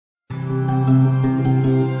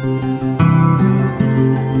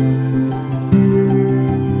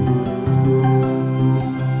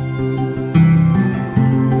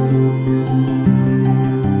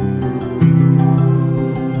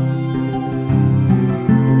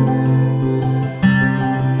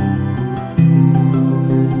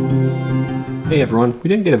Hey everyone, we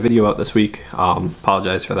didn't get a video out this week.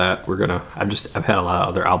 Apologize for that. I've had a lot of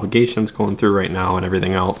other obligations going through right now and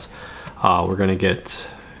everything else. We're gonna get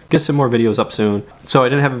some more videos up soon. So I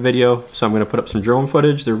didn't have a video, so I'm gonna put up some drone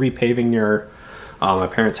footage. They're repaving near my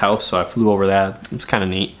parents' house, so I flew over that. It's kind of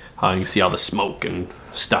neat. You can see all the smoke and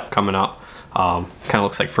stuff coming up. Kind of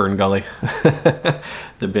looks like Fern Gully.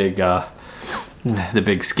 The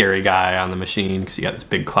big scary guy on the machine, because you got this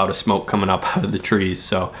big cloud of smoke coming up out of the trees.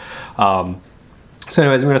 So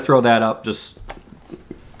anyways, I'm gonna throw that up just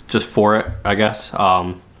for it, I guess.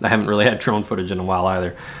 I haven't really had drone footage in a while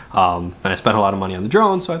either, and I spent a lot of money on the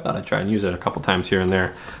drone, so I thought I'd try and use it a couple times here and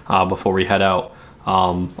there before we head out.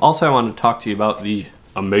 Also, I wanted to talk to you about the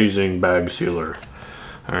amazing bag sealer.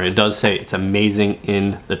 All right, it does say it's amazing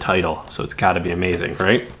in the title, so it's got to be amazing,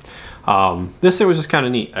 right? This thing was just kind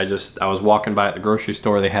of neat. I was walking by at the grocery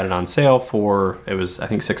store. They had it on sale for, it was I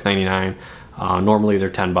think $6.99. Normally they're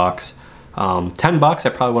 $10. 10 bucks, I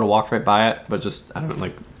probably would have walked right by it, but just, I don't know,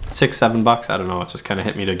 like $6-7, I don't know, it just kind of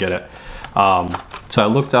hit me to get it. So I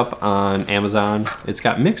looked up on Amazon. It's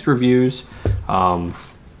got mixed reviews,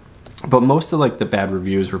 but most of like the bad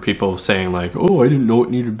reviews were people saying like, oh, I didn't know it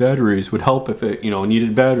needed batteries, would help if it,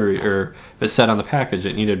 needed battery, or if it said on the package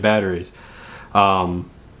it needed batteries,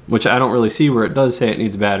 which I don't really see where it does say it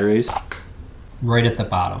needs batteries. Right at the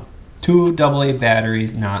bottom, 2 AA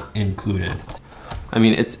batteries not included. I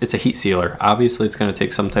mean, it's a heat sealer. Obviously, it's going to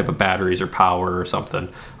take some type of batteries or power or something.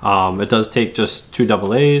 It does take just 2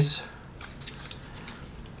 AA's.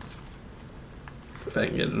 If I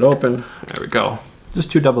can get it open, there we go. Just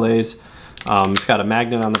 2 AA's. It's got a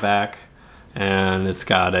magnet on the back, and it's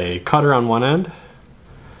got a cutter on one end,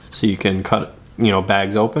 so you can cut,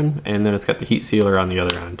 bags open, and then it's got the heat sealer on the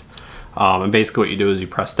other end. And basically, what you do is you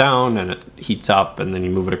press down, and it heats up, and then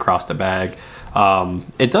you move it across the bag.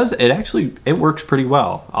 It works pretty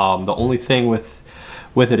well. The only thing with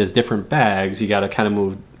it is different bags, you got to kind of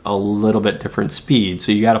move a little bit different speed,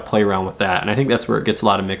 so you got to play around with that, and I think that's where it gets a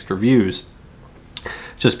lot of mixed reviews.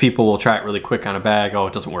 Just people will try it really quick on a bag, oh,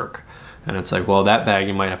 it doesn't work, and it's like, well, that bag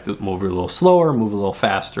you might have to move it a little slower, move a little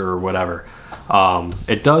faster, or whatever.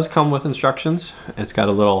 It does come with instructions. It's got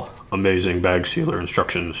a little amazing bag sealer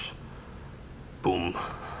instructions. Boom.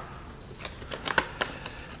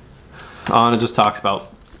 And it just talks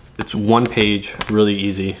about, it's 1 page, really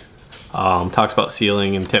easy. Talks about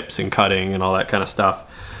sealing and tips and cutting and all that kind of stuff.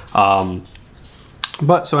 So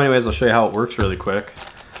anyways, I'll show you how it works really quick.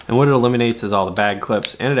 And what it eliminates is all the bag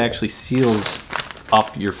clips, and it actually seals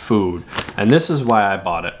up your food. And this is why I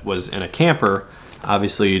bought it, was in a camper.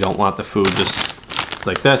 Obviously you don't want the food just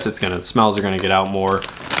like this. Smells are gonna get out more.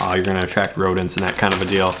 You're gonna attract rodents and that kind of a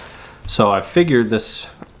deal. So I figured this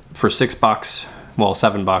for $6, well,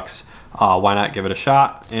 $7, why not give it a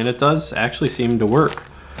shot? And it does actually seem to work.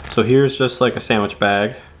 So here's just like a sandwich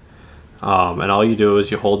bag, and all you do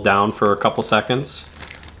is you hold down for a couple seconds,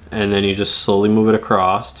 and then you just slowly move it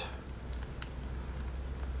across.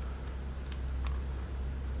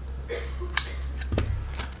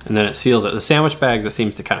 And then it seals it. The sandwich bags, it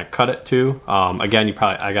seems to kind of cut it too. Again,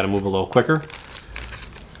 I gotta move a little quicker,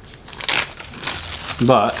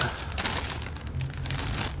 but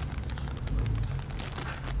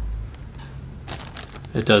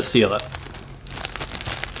it does seal it.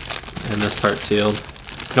 And this part's sealed.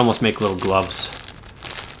 You can almost make little gloves.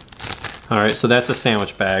 Alright, so that's a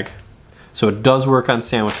sandwich bag. So it does work on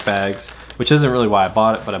sandwich bags, which isn't really why I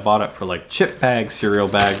bought it, but I bought it for like chip bags, cereal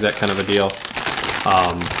bags, that kind of a deal.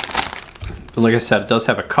 But like I said, it does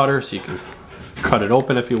have a cutter, so you can cut it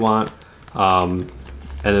open if you want. And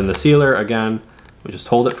then the sealer, again, we just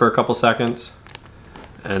hold it for a couple seconds,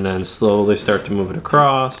 and then slowly start to move it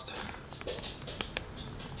across.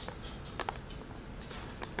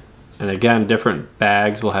 And again, different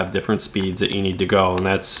bags will have different speeds that you need to go, and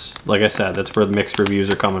that's, like I said, that's where the mixed reviews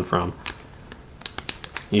are coming from.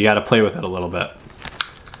 You got to play with it a little bit.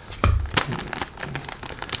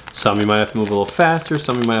 Some you might have to move a little faster,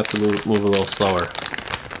 some you might have to move a little slower.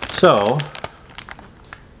 So,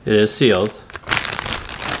 it is sealed.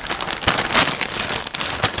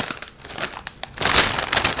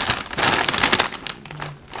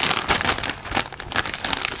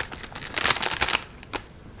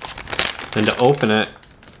 And to open it,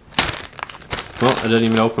 well, it didn't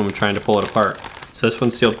even open when trying to pull it apart. So this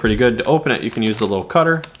one's sealed pretty good. To open it, you can use the little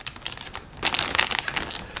cutter.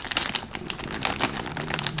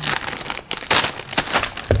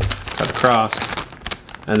 Cut across,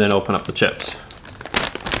 and then open up the chips.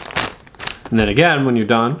 And then again, when you're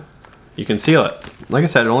done, you can seal it. Like I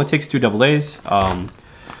said, it only takes 2 AA's.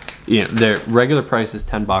 you know, their regular price is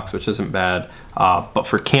 $10, which isn't bad. But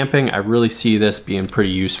for camping, I really see this being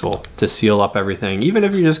pretty useful to seal up everything. Even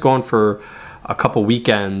if you're just going for a couple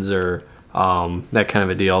weekends or that kind of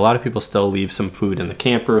a deal. A lot of people still leave some food in the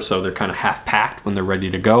camper, so they're kind of half packed when they're ready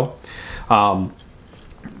to go.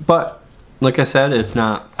 But like I said, it's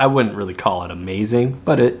not, I wouldn't really call it amazing,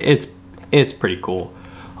 but it's pretty cool.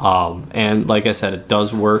 And like I said, it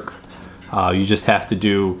does work. You just have to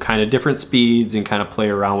do kind of different speeds and kind of play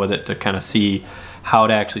around with it to kind of see how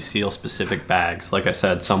to actually seal specific bags. Like I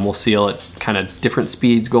said, some will seal at kind of different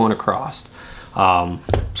speeds going across.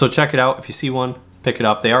 So check it out. If you see one, pick it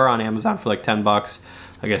up. They are on Amazon for like $10.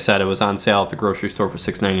 Like I said, it was on sale at the grocery store for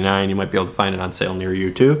 $6.99. You might be able to find it on sale near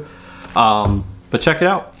you too. But check it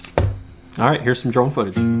out. All right, here's some drone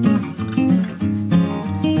footage.